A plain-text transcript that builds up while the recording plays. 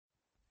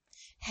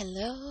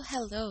Hello,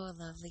 hello,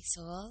 lovely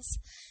souls.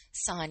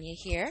 Sonia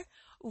here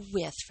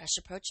with Fresh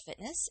Approach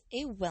Fitness,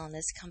 a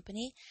wellness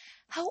company.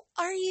 How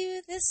are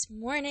you this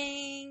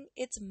morning?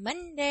 It's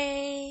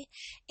Monday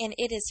and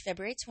it is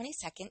February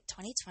 22nd,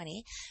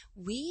 2020.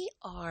 We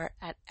are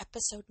at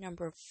episode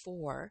number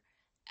 4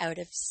 out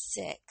of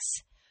 6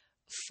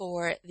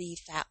 for the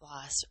fat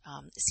loss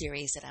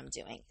series that I'm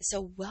doing.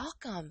 So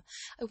welcome.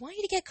 I want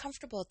you to get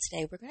comfortable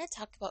today. We're going to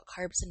talk about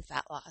carbs and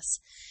fat loss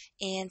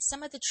and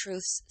some of the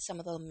truths, some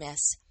of the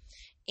myths,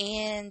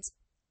 and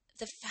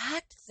the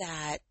fact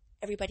that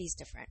everybody's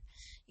different.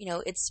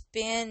 It's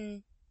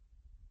been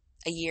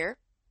a year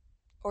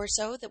or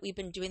so that we've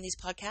been doing these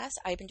podcasts.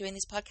 I've been doing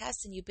these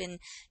podcasts and you've been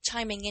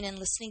chiming in and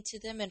listening to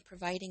them and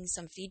providing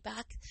some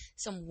feedback,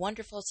 some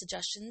wonderful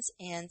suggestions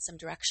and some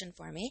direction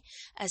for me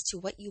as to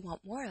what you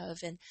want more of.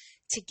 And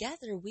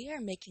together we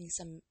are making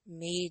some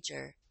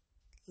major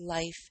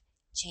life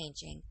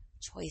changing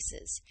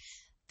choices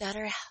that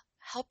are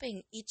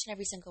helping each and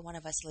every single one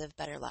of us live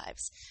better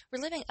lives.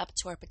 We're living up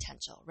to our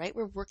potential, right?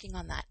 We're working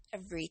on that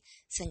every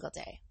single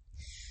day.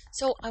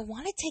 So I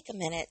want to take a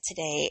minute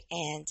today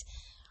and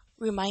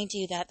remind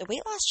you that the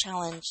weight loss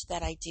challenge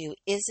that I do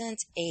isn't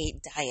a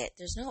diet.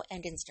 There's no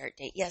end and start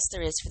date. Yes,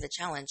 there is for the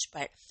challenge,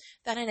 but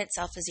that in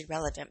itself is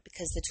irrelevant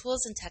because the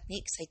tools and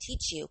techniques I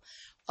teach you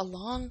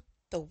along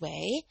the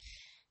way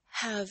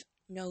have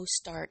no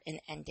start and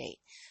end date.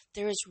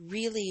 There is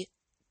really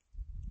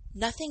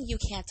nothing you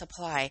can't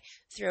apply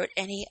throughout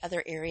any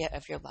other area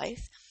of your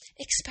life,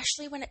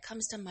 especially when it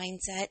comes to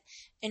mindset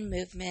and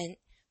movement,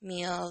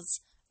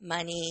 meals,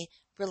 money,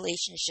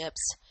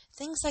 relationships,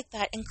 things like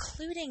that,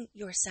 including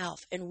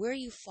yourself and where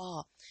you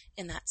fall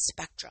in that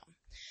spectrum.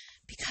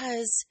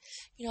 Because,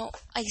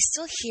 I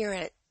still hear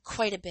it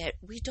quite a bit.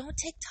 We don't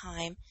take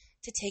time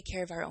to take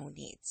care of our own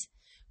needs.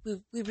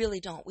 We really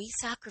don't. We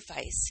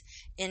sacrifice.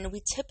 And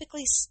we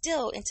typically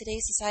still, in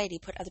today's society,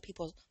 put other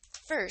people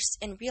first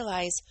and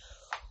realize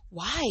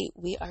why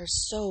we are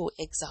so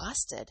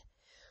exhausted.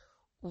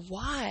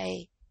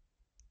 Why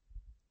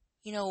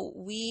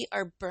we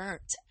are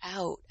burnt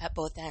out at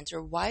both ends,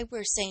 or why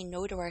we're saying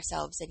no to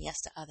ourselves and yes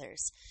to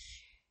others.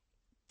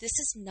 This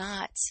is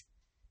not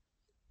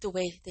the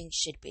way things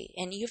should be.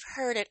 And you've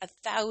heard it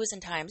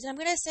 1,000 times. And I'm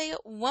going to say it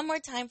one more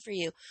time for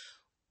you.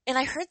 And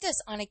I heard this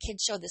on a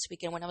kid's show this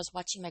weekend when I was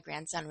watching my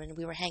grandson when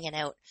we were hanging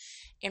out.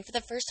 And for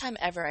the first time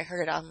ever, I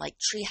heard it on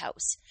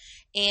Treehouse.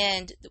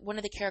 And one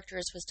of the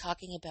characters was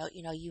talking about,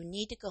 you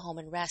need to go home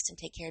and rest and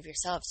take care of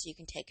yourself so you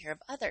can take care of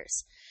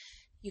others.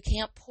 You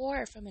can't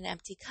pour from an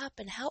empty cup.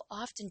 And how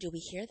often do we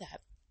hear that?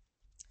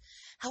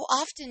 How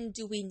often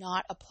do we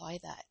not apply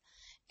that?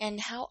 And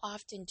how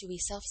often do we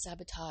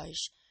self-sabotage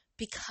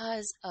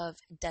because of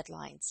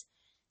deadlines,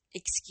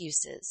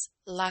 excuses,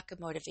 lack of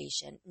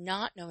motivation,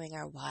 not knowing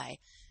our why,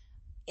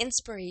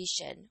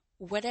 inspiration,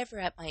 whatever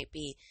it might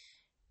be?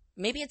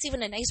 Maybe it's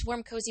even a nice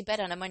warm cozy bed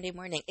on a Monday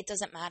morning. It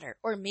doesn't matter.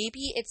 Or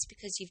maybe it's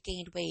because you've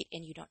gained weight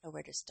and you don't know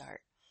where to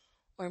start.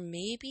 Or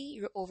maybe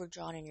you're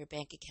overdrawn in your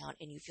bank account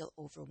and you feel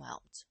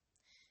overwhelmed.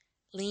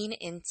 Lean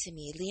into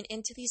me. Lean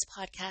into these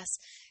podcasts.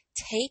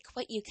 Take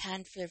what you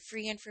can for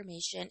free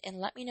information and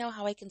let me know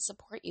how I can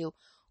support you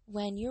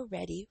when you're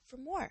ready for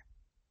more.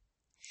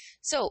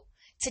 So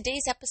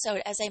today's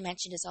episode, as I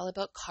mentioned, is all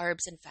about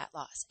carbs and fat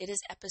loss. It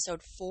is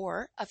episode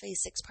 4 of a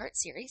 6-part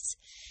series.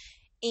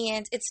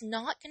 And it's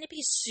not going to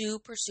be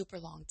super, super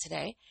long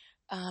today.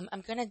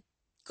 I'm going to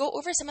go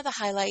over some of the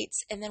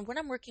highlights, and then when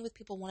I'm working with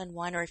people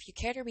one-on-one, or if you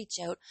care to reach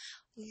out,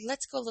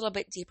 let's go a little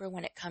bit deeper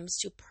when it comes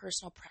to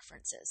personal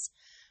preferences.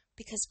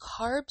 Because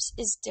carbs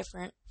is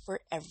different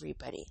for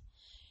everybody.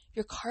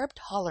 Your carb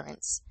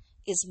tolerance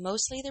is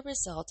mostly the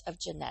result of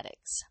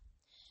genetics.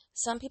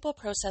 Some people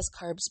process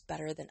carbs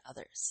better than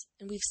others,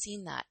 and we've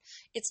seen that.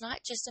 It's not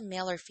just a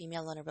male or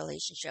female in a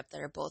relationship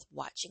that are both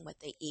watching what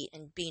they eat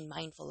and being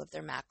mindful of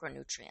their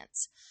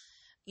macronutrients.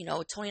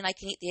 Tony and I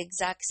can eat the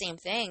exact same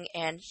thing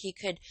and he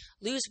could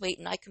lose weight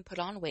and I can put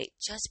on weight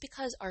just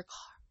because our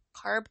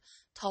carb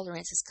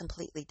tolerance is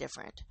completely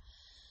different.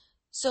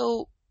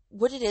 So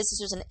what it is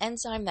there's an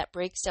enzyme that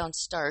breaks down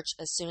starch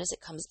as soon as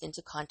it comes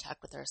into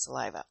contact with our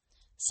saliva.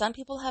 Some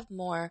people have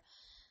more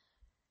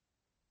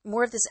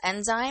of this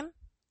enzyme,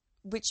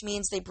 which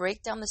means they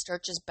break down the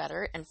starches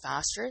better and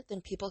faster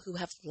than people who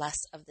have less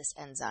of this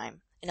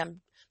enzyme. And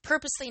I'm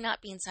purposely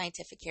not being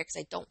scientific here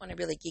because I don't want to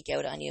really geek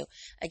out on you.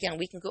 Again,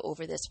 we can go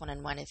over this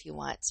one-on-one if you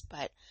want.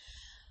 But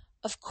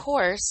of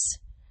course,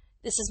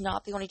 this is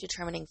not the only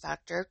determining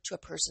factor to a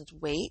person's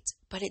weight,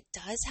 but it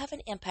does have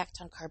an impact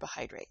on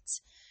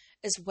carbohydrates,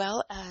 as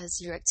well as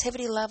your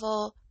activity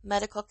level,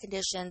 medical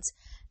conditions,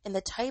 and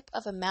the type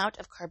of amount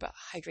of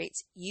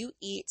carbohydrates you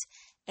eat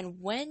and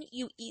when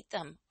you eat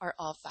them are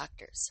all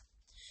factors.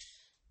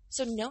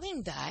 So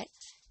knowing that,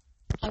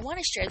 I want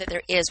to share that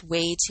there is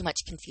way too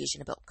much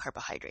confusion about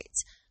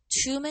carbohydrates.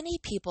 Too many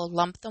people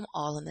lump them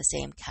all in the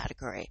same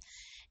category,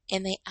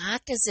 and they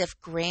act as if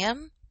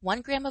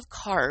 1 gram of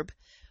carb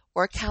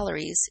or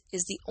calories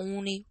is the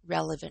only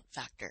relevant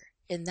factor,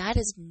 and that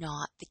is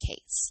not the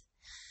case.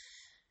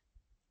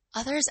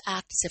 Others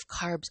act as if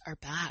carbs are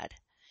bad.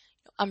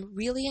 I'm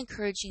really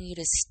encouraging you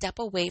to step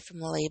away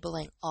from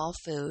labeling all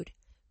food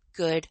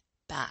good,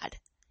 bad,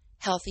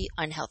 healthy,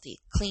 unhealthy,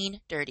 clean,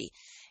 dirty.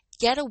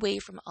 Get away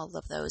from all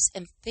of those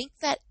and think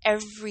that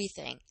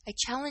everything, I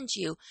challenge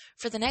you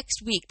for the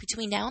next week,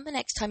 between now and the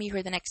next time you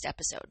hear the next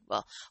episode,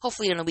 well,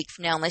 hopefully in a week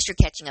from now, unless you're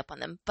catching up on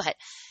them, but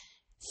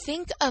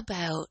think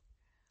about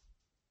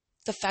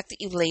the fact that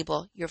you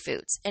label your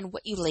foods and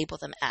what you label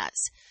them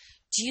as.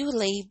 Do you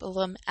label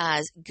them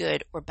as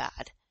good or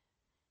bad?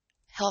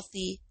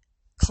 Healthy,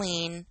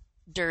 clean,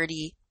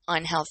 dirty,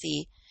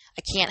 unhealthy?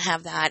 I can't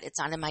have that. It's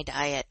not in my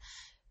diet.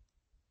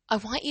 I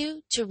want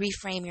you to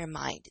reframe your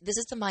mind. This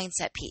is the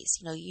mindset piece.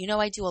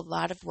 I do a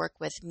lot of work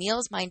with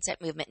meals,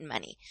 mindset, movement, and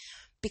money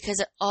because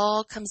it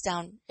all comes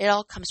from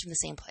the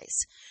same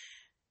place.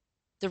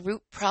 The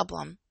root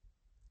problem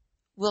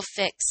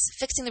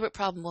fixing the root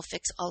problem will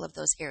fix all of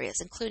those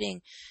areas,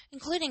 including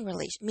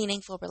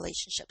meaningful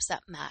relationships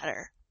that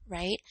matter,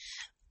 right?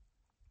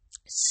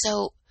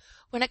 So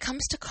when it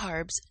comes to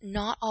carbs,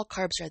 not all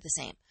carbs are the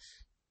same.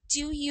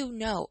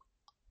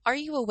 Are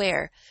you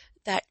aware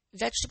that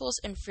vegetables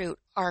and fruit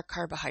are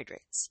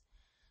carbohydrates?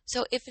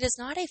 So if it is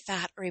not a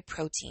fat or a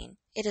protein,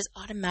 it is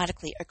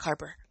automatically a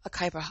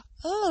carbohydrate.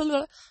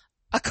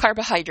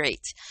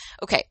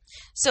 Okay,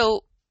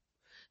 so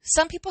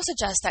some people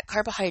suggest that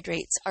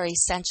carbohydrates are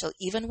essential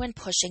even when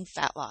pushing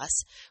fat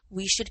loss.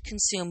 We should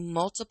consume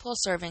multiple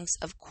servings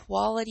of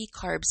quality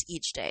carbs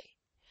each day.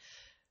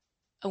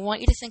 I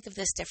want you to think of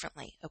this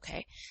differently,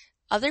 okay?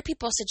 Other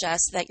people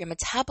suggest that your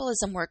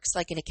metabolism works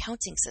like an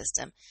accounting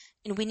system,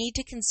 and we need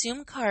to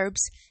consume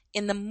carbs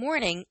in the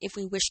morning if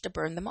we wish to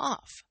burn them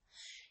off.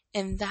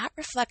 And that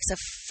reflects a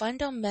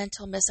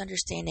fundamental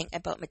misunderstanding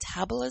about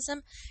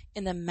metabolism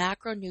and the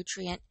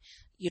macronutrient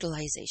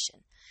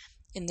utilization.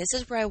 And this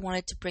is where I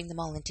wanted to bring them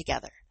all in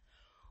together.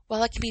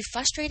 While it can be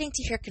frustrating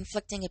to hear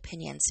conflicting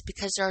opinions,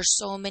 because there are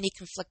so many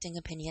conflicting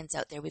opinions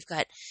out there. We've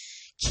got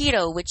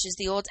keto, which is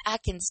the old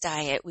Atkins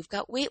diet. We've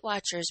got Weight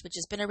Watchers, which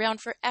has been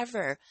around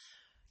forever.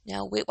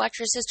 Now, Weight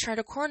Watchers has turned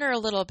a corner a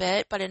little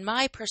bit, but in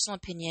my personal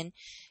opinion,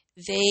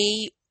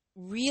 they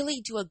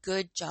really do a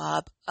good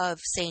job of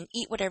saying,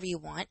 eat whatever you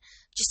want,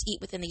 just eat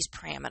within these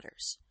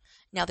parameters.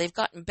 Now, they've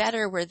gotten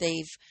better where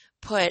they've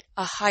put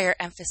a higher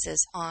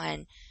emphasis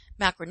on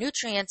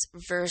macronutrients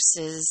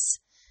versus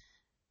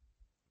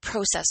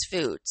processed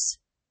foods.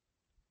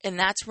 And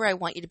that's where I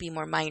want you to be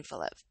more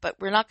mindful of. But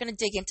we're not going to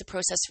dig into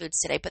processed foods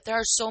today. But there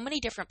are so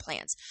many different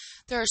plans.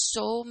 There's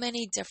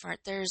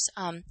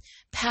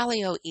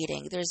paleo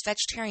eating. There's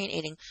vegetarian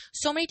eating.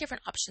 So many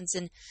different options.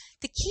 And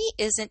the key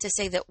isn't to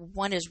say that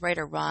one is right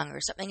or wrong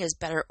or something is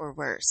better or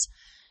worse.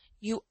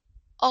 You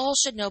all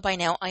should know by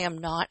now I am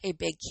not a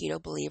big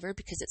keto believer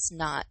because it's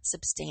not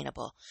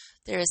sustainable.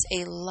 There is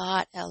a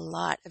lot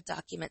of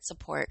document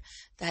support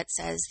that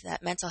says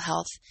that mental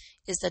health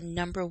is the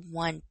number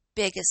one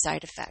biggest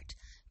side effect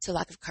to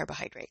lack of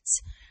carbohydrates.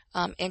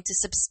 And to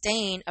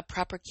sustain a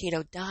proper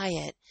keto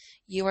diet,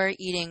 you are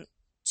eating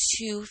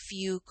too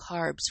few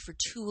carbs for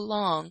too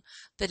long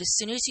that as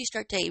soon as you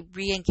start to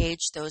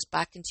re-engage those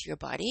back into your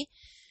body,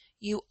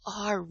 you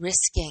are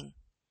risking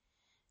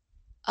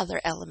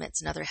other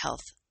elements and other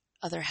health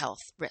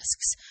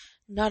risks.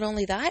 Not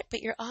only that,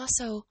 but you're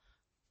also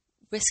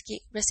risking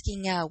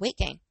weight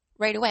gain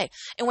right away.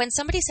 And when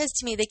somebody says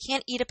to me they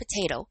can't eat a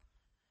potato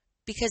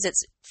because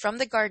it's from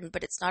the garden,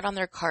 but it's not on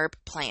their carb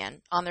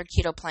plan, on their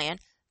keto plan,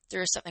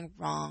 there is something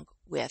wrong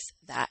with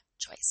that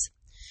choice.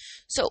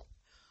 So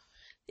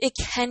it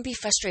can be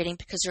frustrating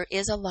because there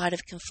is a lot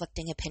of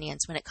conflicting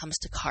opinions when it comes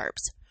to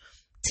carbs.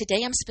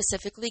 Today, I'm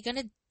specifically going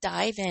to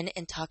dive in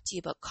and talk to you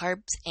about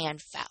carbs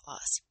and fat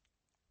loss.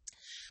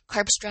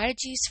 Carb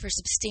strategies for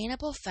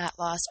sustainable fat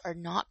loss are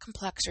not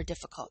complex or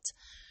difficult.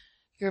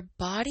 Your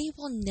body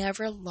will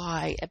never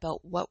lie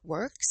about what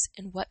works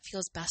and what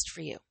feels best for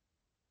you.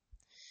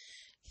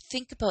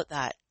 Think about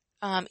that.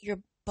 Your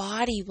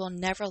body will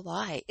never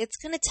lie. It's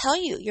going to tell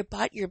you. Your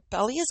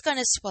belly is going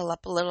to swell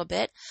up a little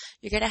bit.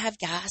 You're going to have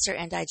gas or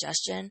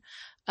indigestion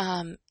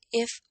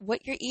if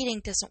what you're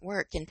eating doesn't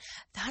work. And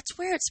that's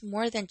where it's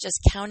more than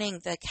just counting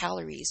the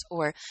calories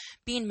or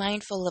being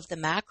mindful of the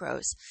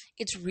macros.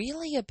 It's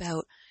really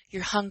about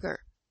your hunger,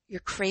 your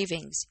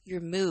cravings,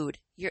 your mood,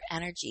 your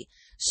energy.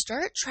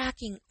 Start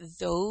tracking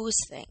those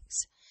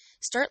things.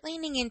 Start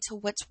leaning into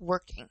what's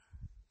working,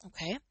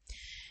 okay?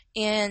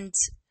 And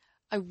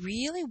I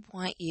really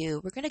want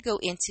you, we're going to go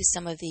into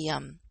some of the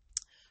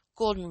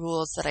golden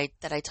rules that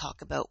I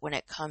talk about when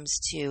it comes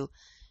to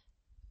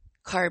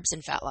carbs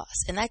and fat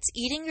loss. And that's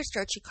eating your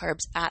starchy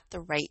carbs at the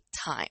right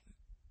time.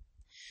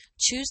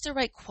 Choose the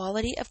right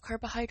quality of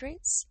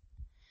carbohydrates.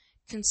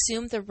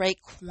 Consume the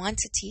right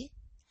quantity.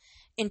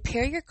 And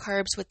pair your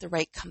carbs with the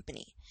right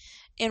company.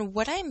 And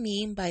what I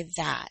mean by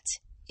that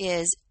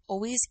is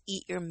always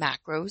eat your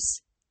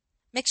macros.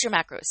 Mix your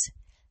macros.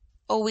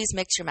 Always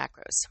mix your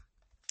macros.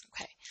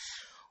 Okay.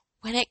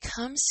 When it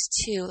comes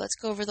to, let's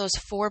go over those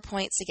 4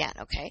 points again,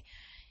 okay?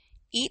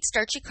 Eat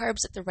starchy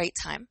carbs at the right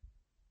time.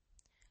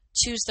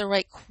 Choose the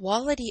right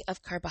quality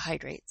of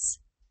carbohydrates.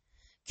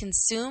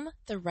 Consume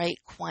the right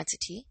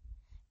quantity.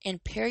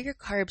 and pair your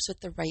carbs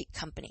with the right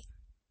company.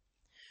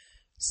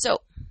 So,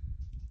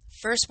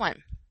 first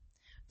one,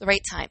 the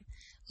right time.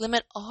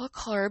 Limit all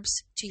carbs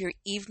to your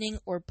evening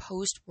or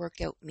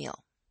post-workout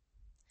meal.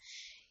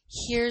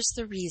 Here's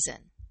the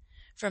reason.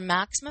 For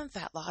maximum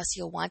fat loss,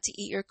 you'll want to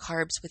eat your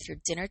carbs with your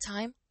dinner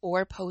time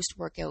or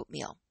post-workout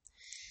meal.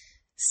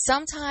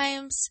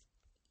 Sometimes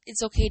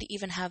it's okay to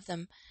even have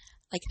them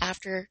like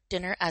after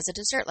dinner as a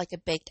dessert, like a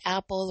baked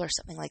apple or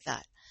something like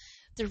that.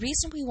 The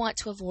reason we want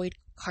to avoid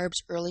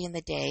carbs early in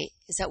the day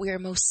is that we are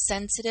most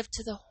sensitive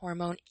to the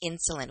hormone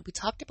insulin. We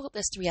talked about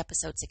this 3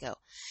 episodes ago.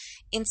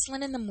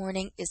 Insulin in the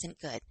morning isn't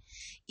good.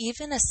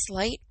 Even a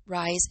slight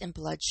rise in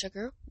blood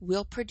sugar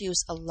will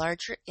produce a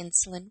larger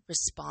insulin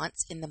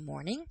response in the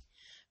morning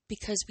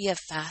because we have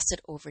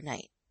fasted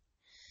overnight.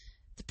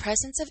 The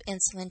presence of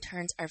insulin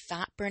turns our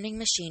fat-burning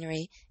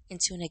machinery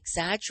into an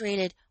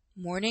exaggerated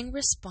morning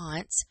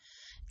response,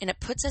 and it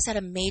puts us at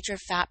a major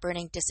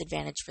fat-burning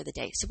disadvantage for the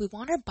day. So we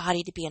want our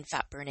body to be in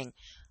fat-burning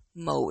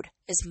mode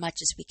as much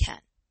as we can.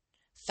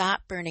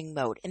 Fat-burning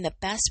mode. And the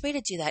best way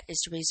to do that is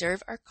to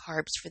reserve our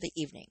carbs for the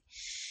evening.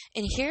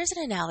 And here's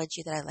an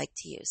analogy that I like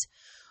to use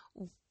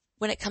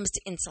when it comes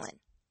to insulin.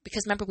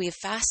 Because remember, we have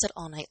fasted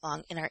all night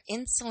long, and our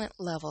insulin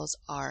levels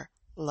are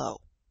low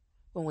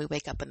when we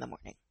wake up in the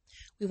morning.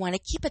 We want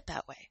to keep it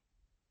that way.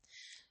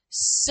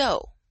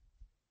 So,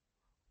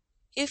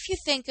 if you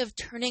think of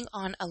turning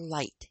on a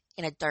light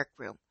in a dark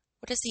room,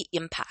 what is the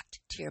impact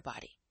to your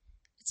body?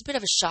 It's a bit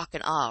of a shock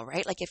and awe,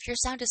 right? Like if you're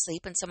sound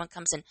asleep and someone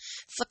comes and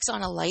flicks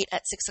on a light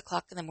at 6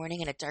 o'clock in the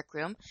morning in a dark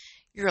room,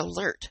 you're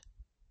alert.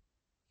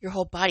 Your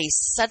whole body's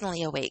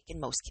suddenly awake in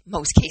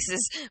most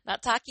cases. I'm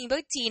not talking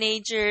about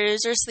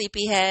teenagers or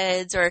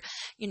sleepyheads or,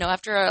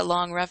 after a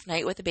long, rough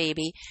night with a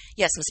baby.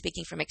 Yes, I'm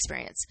speaking from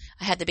experience.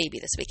 I had the baby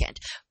this weekend.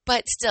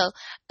 But still,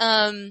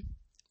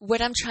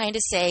 what I'm trying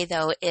to say,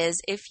 though,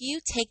 is if you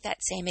take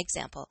that same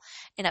example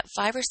and at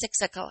 5 or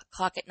 6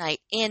 o'clock at night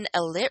in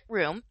a lit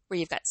room where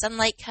you've got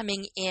sunlight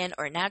coming in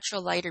or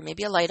natural light or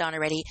maybe a light on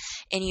already,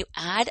 and you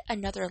add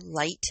another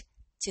light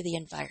to the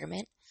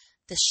environment,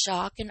 the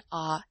shock and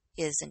awe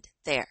isn't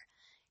there.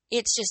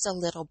 It's just a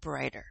little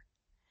brighter.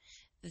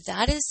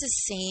 That is the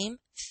same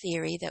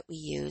theory that we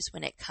use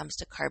when it comes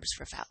to carbs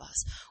for fat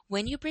loss.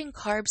 When you bring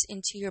carbs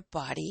into your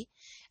body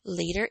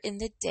later in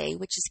the day,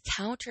 which is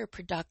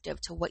counterproductive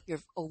to what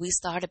you've always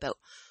thought about,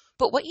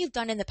 but what you've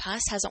done in the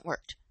past hasn't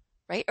worked,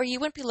 right? Or you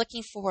wouldn't be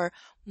looking for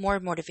more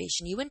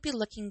motivation. You wouldn't be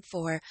looking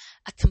for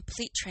a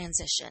complete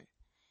transition.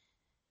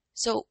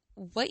 So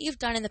what you've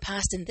done in the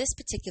past in this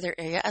particular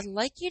area, I'd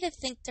like you to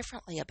think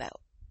differently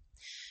about.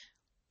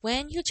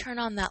 When you turn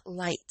on that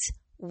light,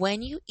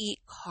 when you eat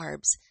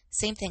carbs,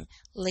 same thing,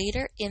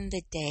 later in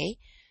the day,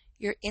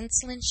 your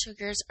insulin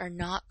sugars are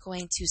not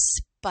going to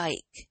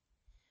spike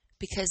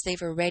because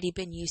they've already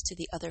been used to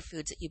the other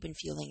foods that you've been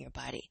fueling your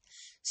body.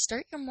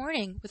 Start your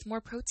morning with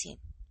more protein,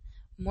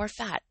 more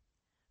fat,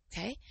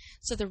 okay?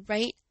 So the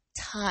right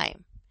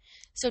time.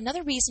 So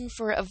another reason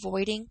for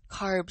avoiding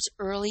carbs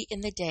early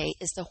in the day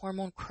is the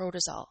hormone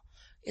cortisol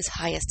is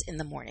highest in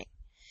the morning.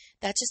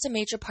 That's just a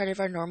major part of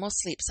our normal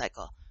sleep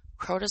cycle.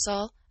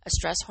 Cortisol, a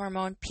stress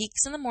hormone,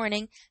 peaks in the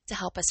morning to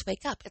help us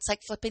wake up. It's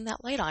like flipping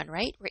that light on,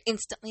 right? We're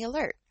instantly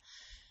alert.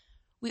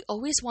 We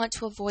always want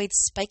to avoid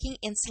spiking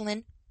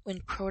insulin when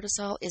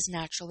cortisol is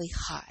naturally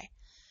high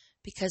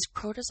because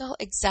cortisol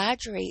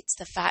exaggerates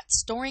the fat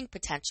storing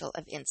potential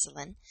of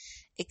insulin,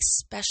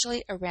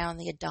 especially around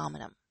the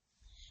abdomen.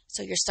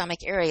 So your stomach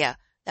area,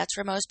 that's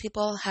where most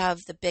people have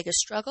the biggest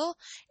struggle,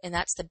 and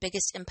that's the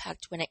biggest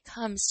impact when it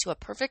comes to a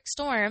perfect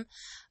storm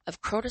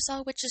of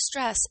cortisol, which is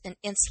stress, and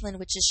insulin,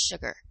 which is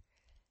sugar.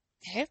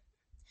 Okay?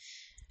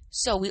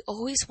 So we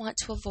always want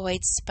to avoid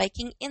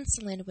spiking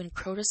insulin when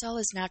cortisol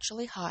is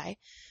naturally high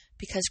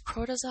because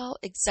cortisol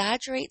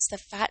exaggerates the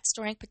fat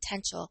storing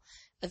potential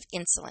of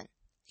insulin,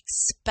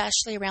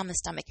 especially around the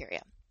stomach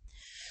area.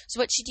 So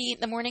what should you eat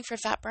in the morning for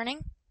fat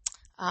burning?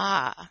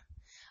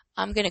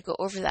 I'm going to go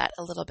over that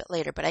a little bit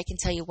later, but I can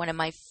tell you one of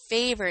my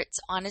favorites,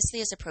 honestly,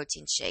 is a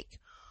protein shake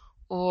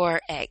or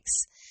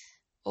eggs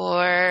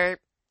or,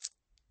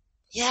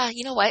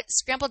 you know what?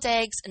 Scrambled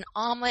eggs, an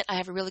omelet. I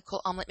have a really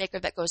cool omelet maker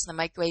that goes in the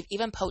microwave.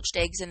 Even poached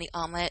eggs in the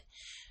omelet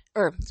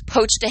or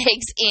poached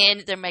eggs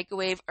in the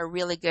microwave are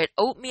really good.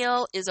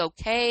 Oatmeal is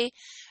okay,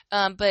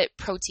 but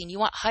protein. You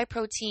want high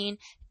protein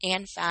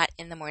and fat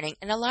in the morning.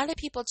 And a lot of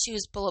people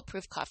choose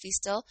bulletproof coffee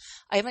still.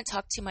 I haven't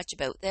talked too much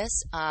about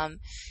this.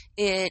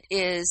 It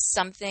is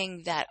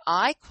something that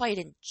I quite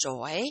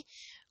enjoy.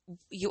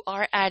 You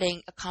are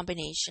adding a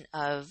combination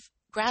of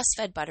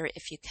grass-fed butter,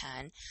 if you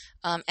can,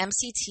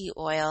 MCT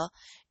oil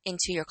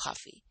into your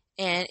coffee.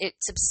 And it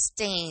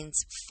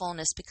sustains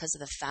fullness because of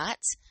the fat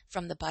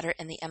from the butter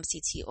and the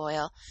MCT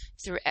oil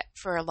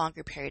for a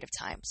longer period of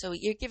time. So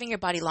you're giving your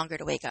body longer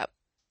to wake up.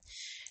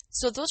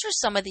 So those are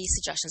some of the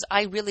suggestions.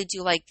 I really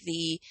do like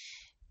the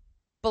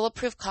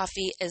bulletproof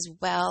coffee as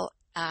well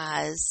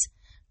as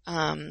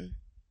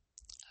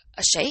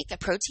a shake, a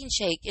protein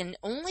shake, and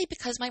only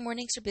because my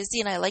mornings are busy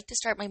and I like to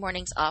start my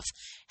mornings off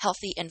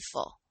healthy and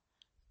full,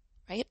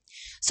 right?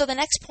 So the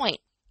next point,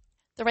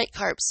 the right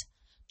carbs.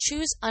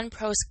 Choose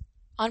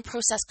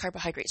unprocessed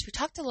carbohydrates. We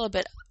talked a little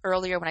bit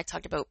earlier when I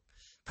talked about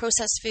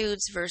processed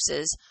foods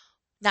versus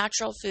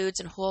natural foods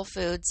and whole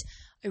foods.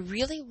 I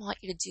really want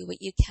you to do what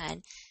you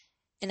can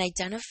and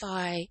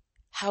identify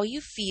how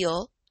you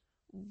feel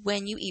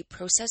when you eat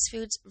processed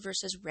foods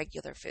versus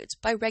regular foods.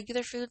 By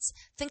regular foods,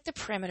 think the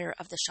perimeter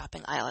of the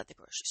shopping aisle at the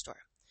grocery store.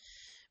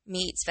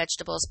 Meats,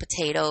 vegetables,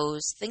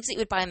 potatoes, things that you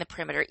would buy in the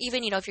perimeter.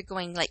 Even, if you're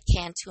going like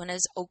canned tuna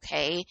is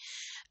okay.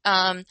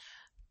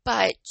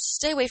 But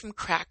stay away from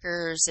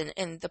crackers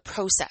and the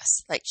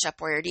process, like Chef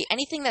Boyardee,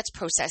 anything that's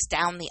processed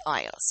down the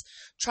aisles.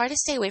 Try to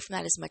stay away from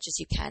that as much as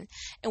you can.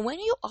 And when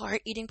you are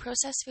eating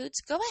processed foods,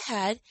 go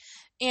ahead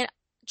and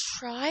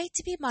try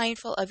to be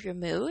mindful of your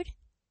mood,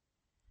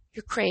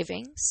 your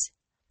cravings,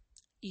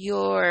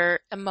 your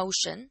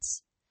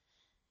emotions,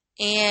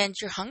 and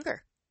your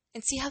hunger,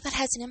 and see how that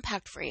has an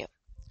impact for you.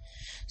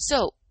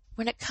 So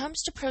when it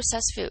comes to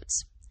processed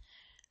foods,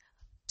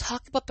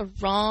 talk about the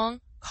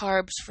wrong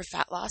carbs for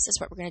fat loss is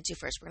what we're going to do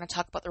first. We're going to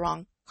talk about the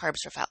wrong carbs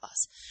for fat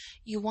loss.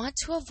 You want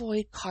to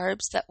avoid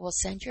carbs that will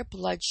send your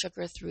blood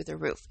sugar through the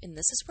roof. And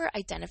this is where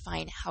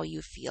identifying how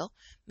you feel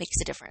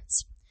makes a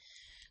difference.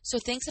 So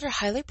things that are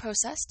highly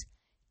processed,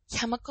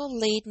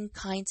 chemical-laden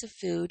kinds of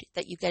food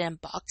that you get in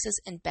boxes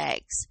and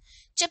bags,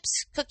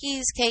 chips,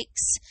 cookies,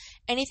 cakes,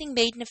 anything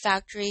made in a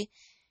factory,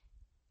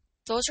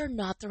 those are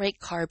not the right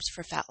carbs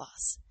for fat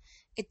loss.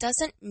 It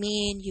doesn't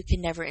mean you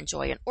can never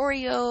enjoy an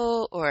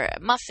Oreo or a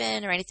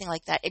muffin or anything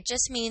like that. It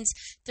just means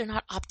they're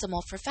not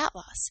optimal for fat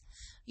loss.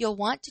 You'll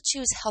want to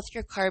choose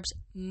healthier carbs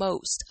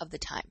most of the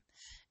time.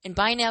 And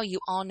by now, you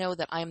all know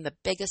that I am the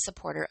biggest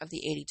supporter of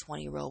the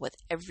 80-20 rule with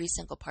every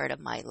single part of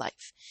my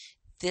life.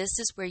 This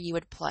is where you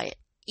would apply it.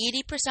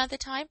 80% of the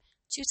time,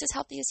 choose as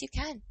healthy as you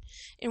can.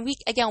 And we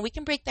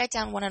can break that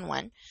down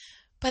one-on-one.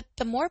 But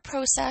the more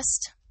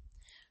processed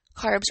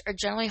carbs are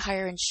generally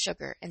higher in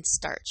sugar and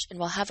starch and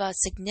will have a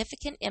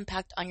significant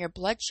impact on your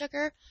blood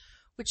sugar,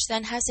 which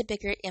then has a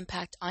bigger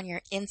impact on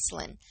your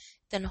insulin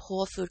than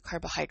whole food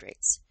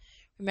carbohydrates.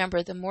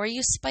 Remember, the more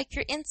you spike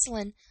your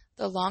insulin,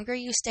 the longer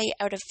you stay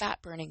out of fat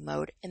burning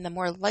mode and the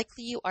more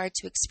likely you are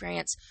to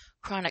experience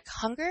chronic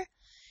hunger,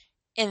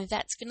 and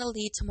that's going to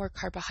lead to more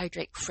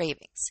carbohydrate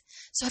cravings.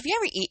 So have you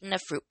ever eaten a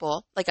fruit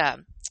bowl, like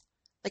a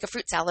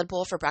fruit salad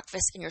bowl for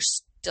breakfast, and you're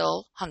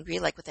still hungry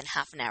like within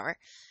half an hour?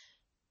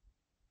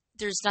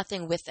 There's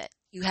nothing with it.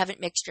 You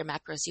haven't mixed your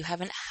macros. You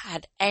haven't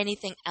had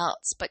anything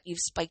else, but you've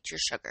spiked your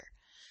sugar.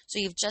 So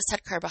you've just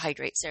had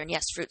carbohydrates there. And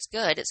yes, fruit's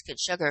good. It's good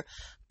sugar.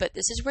 But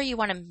this is where you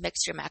want to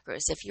mix your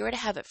macros. If you were to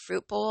have a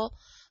fruit bowl,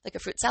 like a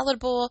fruit salad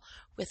bowl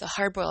with a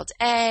hard-boiled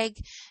egg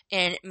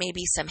and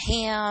maybe some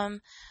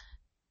ham,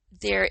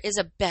 there is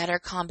a better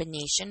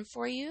combination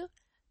for you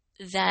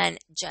than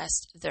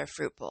just the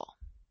fruit bowl.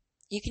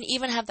 You can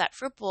even have that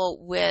fruit bowl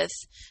with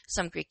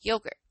some Greek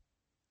yogurt.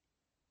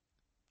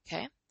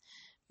 Okay?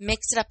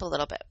 Mix it up a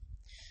little bit.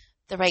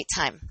 The right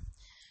time.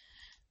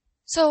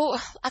 So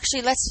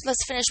actually,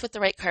 let's finish with the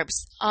right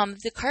carbs.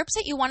 The carbs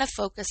that you want to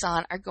focus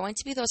on are going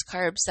to be those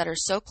carbs that are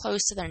so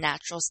close to their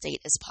natural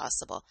state as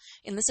possible.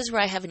 And this is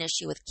where I have an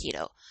issue with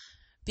keto,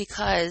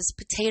 because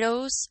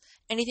potatoes,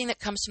 anything that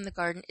comes from the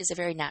garden, is a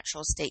very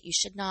natural state.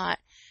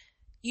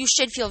 You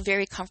should feel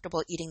very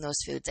comfortable eating those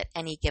foods at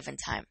any given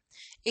time,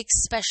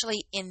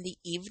 especially in the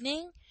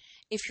evening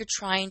if you're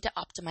trying to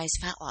optimize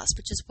fat loss,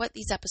 which is what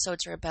these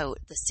episodes are about,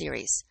 the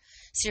series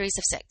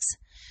of 6.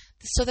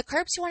 So the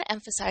carbs you want to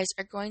emphasize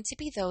are going to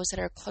be those that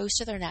are close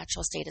to their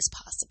natural state as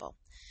possible.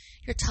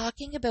 You're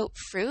talking about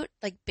fruit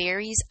like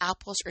berries,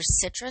 apples, or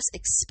citrus,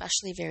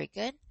 especially very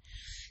good.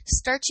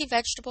 Starchy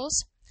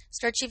vegetables,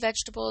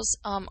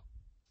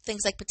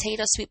 things like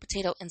potato, sweet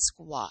potato, and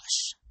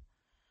squash.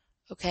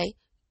 Okay?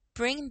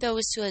 Bring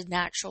those to a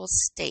natural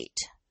state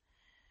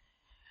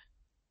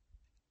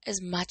as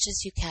much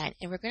as you can.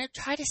 And we're going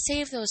to try to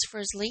save those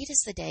for as late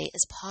as the day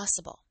as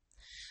possible.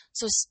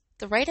 So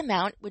the right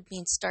amount would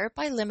mean start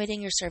by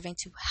limiting your serving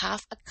to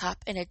half a cup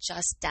and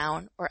adjust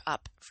down or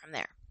up from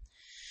there.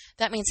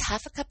 That means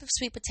half a cup of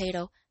sweet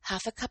potato,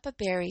 half a cup of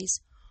berries.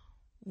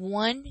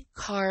 One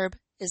carb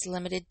is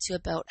limited to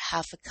about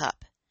half a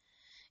cup.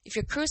 If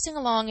you're cruising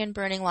along and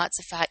burning lots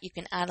of fat, you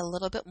can add a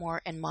little bit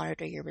more and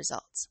monitor your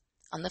results.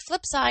 On the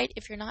flip side,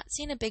 if you're not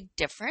seeing a big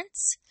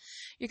difference,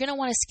 you're going to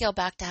want to scale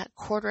back to a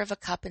quarter of a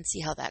cup and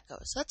see how that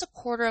goes. So that's a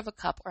quarter of a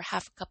cup or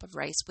half a cup of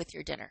rice with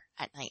your dinner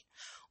at night,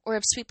 or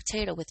of sweet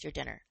potato with your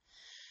dinner.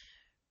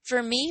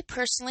 For me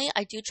personally,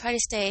 I do try to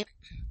stay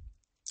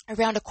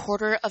around a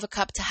quarter of a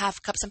cup to half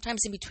a cup,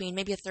 sometimes in between,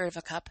 maybe a third of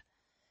a cup,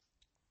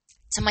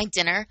 to my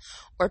dinner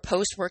or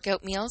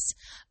post-workout meals,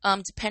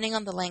 depending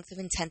on the length of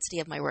intensity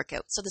of my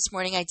workout. So this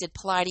morning I did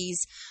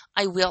Pilates.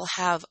 I will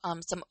have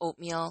some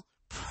oatmeal.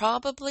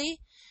 Probably.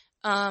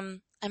 I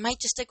might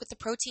just stick with the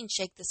protein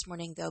shake this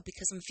morning, though,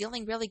 because I'm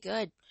feeling really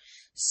good.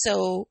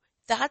 So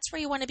that's where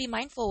you want to be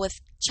mindful with.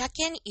 Check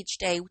in each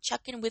day.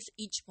 Check in with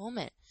each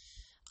moment.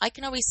 I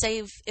can always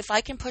say if I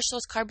can push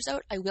those carbs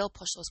out, I will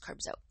push those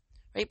carbs out.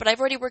 Right? But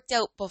I've already worked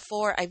out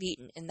before I've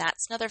eaten, and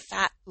that's another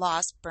fat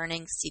loss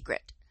burning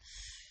secret.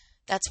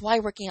 That's why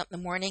working out in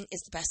the morning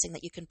is the best thing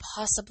that you can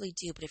possibly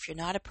do. But if you're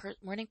not a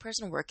morning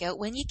person, work out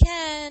when you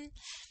can.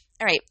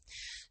 All right.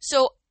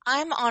 So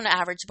I'm on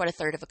average about a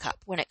third of a cup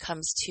when it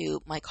comes to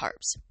my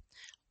carbs.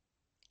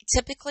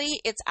 Typically,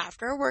 it's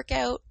after a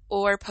workout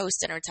or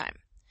post-dinner time.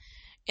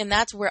 And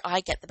that's where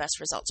I get the best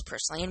results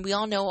personally. And we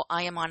all know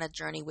I am on a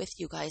journey with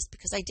you guys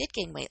because I did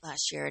gain weight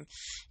last year.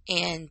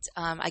 And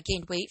I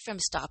gained weight from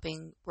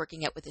stopping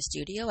working out with the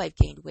studio. I've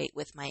gained weight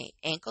with my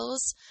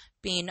ankles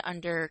being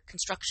under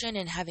construction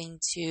and having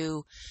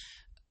to,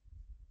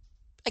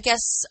 I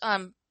guess,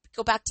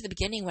 go back to the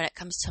beginning when it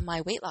comes to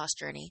my weight loss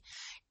journey.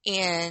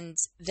 And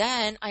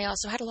then I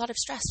also had a lot of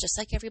stress, just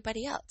like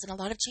everybody else, and a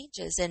lot of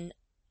changes. And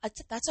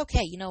that's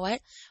okay. You know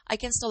what? I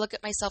can still look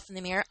at myself in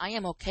the mirror. I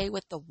am okay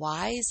with the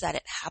whys that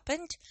it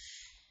happened.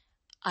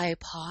 I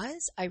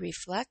pause, I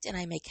reflect, and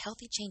I make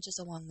healthy changes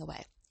along the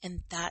way.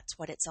 And that's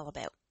what it's all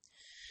about.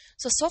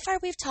 So far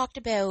we've talked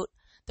about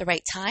the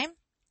right time,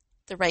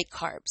 the right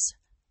carbs,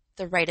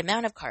 the right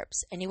amount of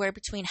carbs, anywhere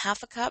between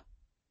half a cup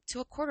to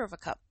a quarter of a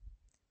cup,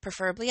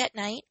 preferably at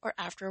night or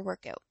after a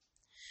workout.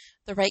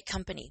 The right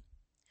company.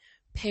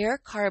 Pair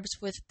carbs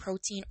with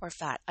protein or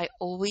fat. I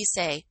always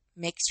say,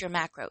 mix your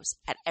macros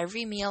at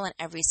every meal and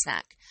every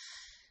snack.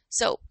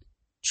 So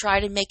try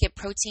to make it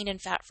protein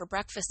and fat for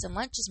breakfast and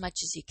lunch as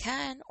much as you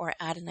can, or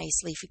add a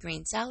nice leafy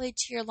green salad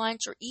to your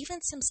lunch, or even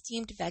some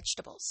steamed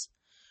vegetables.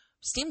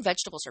 Steamed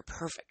vegetables are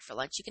perfect for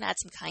lunch. You can add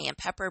some cayenne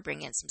pepper,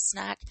 bring in some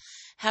snack,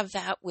 have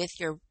that with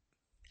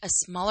a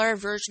smaller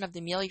version of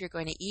the meal you're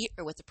going to eat,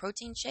 or with a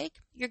protein shake.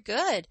 You're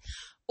good.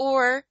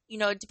 Or,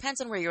 it depends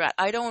on where you're at.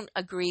 I don't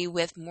agree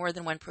with more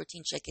than one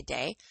protein shake a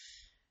day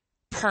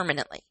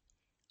permanently.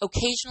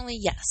 Occasionally,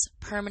 yes.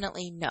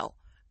 Permanently, no.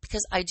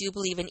 Because I do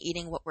believe in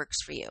eating what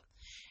works for you.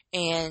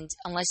 And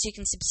unless you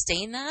can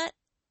sustain that,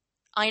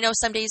 I know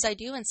some days I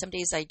do and some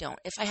days I don't.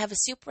 If I have a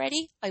soup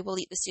ready, I will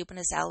eat the soup in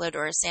a salad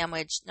or a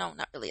sandwich. No,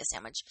 not really a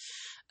sandwich.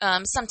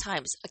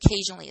 Sometimes,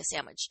 occasionally a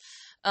sandwich.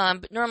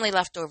 But normally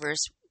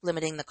leftovers,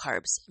 limiting the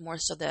carbs. More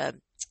so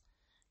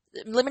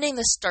limiting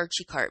the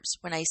starchy carbs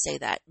when I say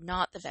that,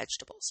 not the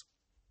vegetables.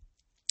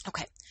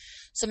 Okay,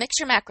 so mix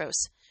your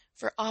macros.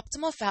 For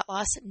optimal fat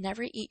loss,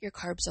 never eat your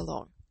carbs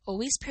alone.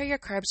 Always pair your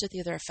carbs with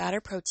either a fat or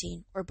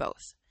protein, or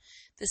both.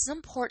 This is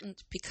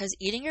important because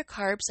eating your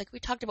carbs, like we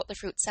talked about the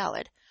fruit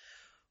salad,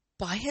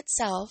 by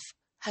itself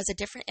has a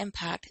different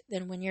impact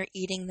than when you're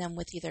eating them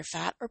with either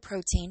fat or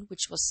protein,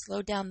 which will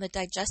slow down the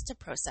digestive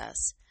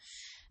process,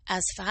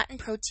 as fat and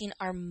protein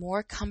are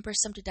more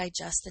cumbersome to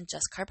digest than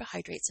just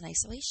carbohydrates in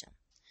isolation.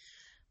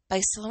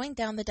 By slowing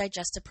down the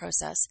digestive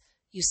process,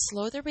 you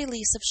slow the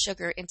release of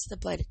sugar into the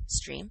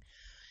bloodstream.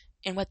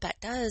 And what that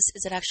does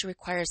is it actually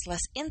requires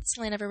less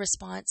insulin of a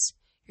response.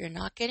 You're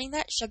not getting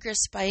that sugar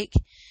spike.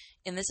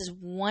 And this is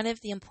one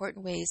of the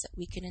important ways that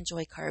we can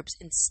enjoy carbs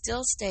and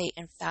still stay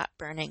in fat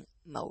burning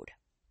mode.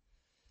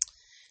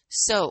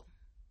 So,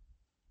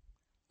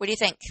 what do you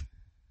think?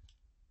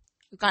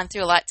 We've gone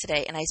through a lot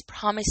today, and I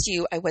promised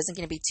you I wasn't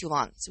going to be too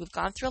long. So we've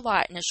gone through a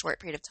lot in a short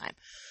period of time.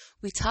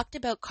 We talked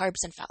about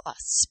carbs and fat loss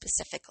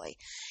specifically.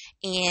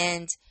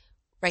 And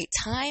right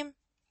time,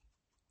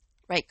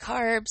 right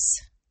carbs,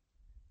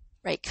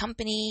 right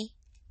company,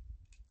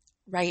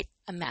 right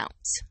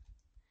amount.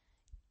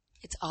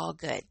 It's all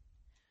good.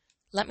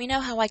 Let me know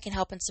how I can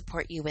help and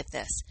support you with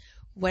this.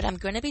 What I'm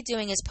going to be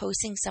doing is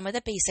posting some of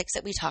the basics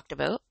that we talked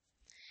about.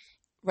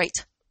 Right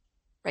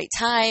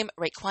time,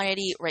 right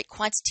quantity,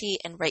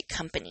 and right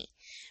company.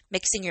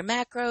 Mixing your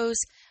macros,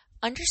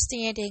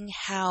 understanding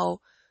how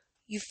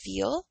you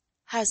feel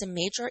has a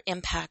major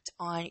impact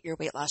on your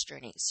weight loss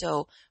journey.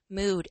 So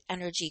mood,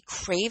 energy,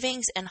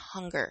 cravings, and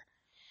hunger.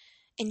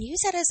 And use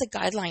that as a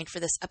guideline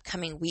for this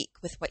upcoming week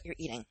with what you're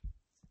eating.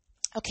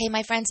 Okay,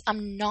 my friends,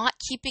 I'm not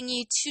keeping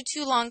you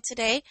too long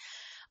today.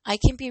 I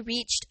can be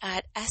reached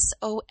at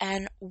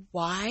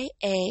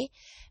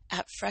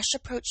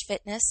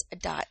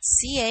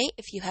sonya@freshapproachfitness.ca.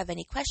 If you have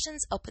any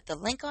questions, I'll put the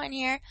link on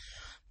here.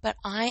 But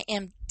I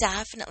am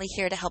definitely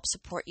here to help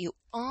support you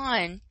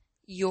on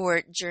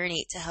your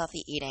journey to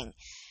healthy eating,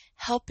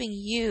 helping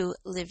you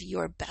live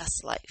your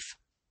best life.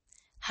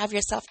 Have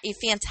yourself a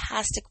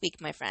fantastic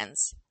week, my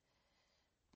friends.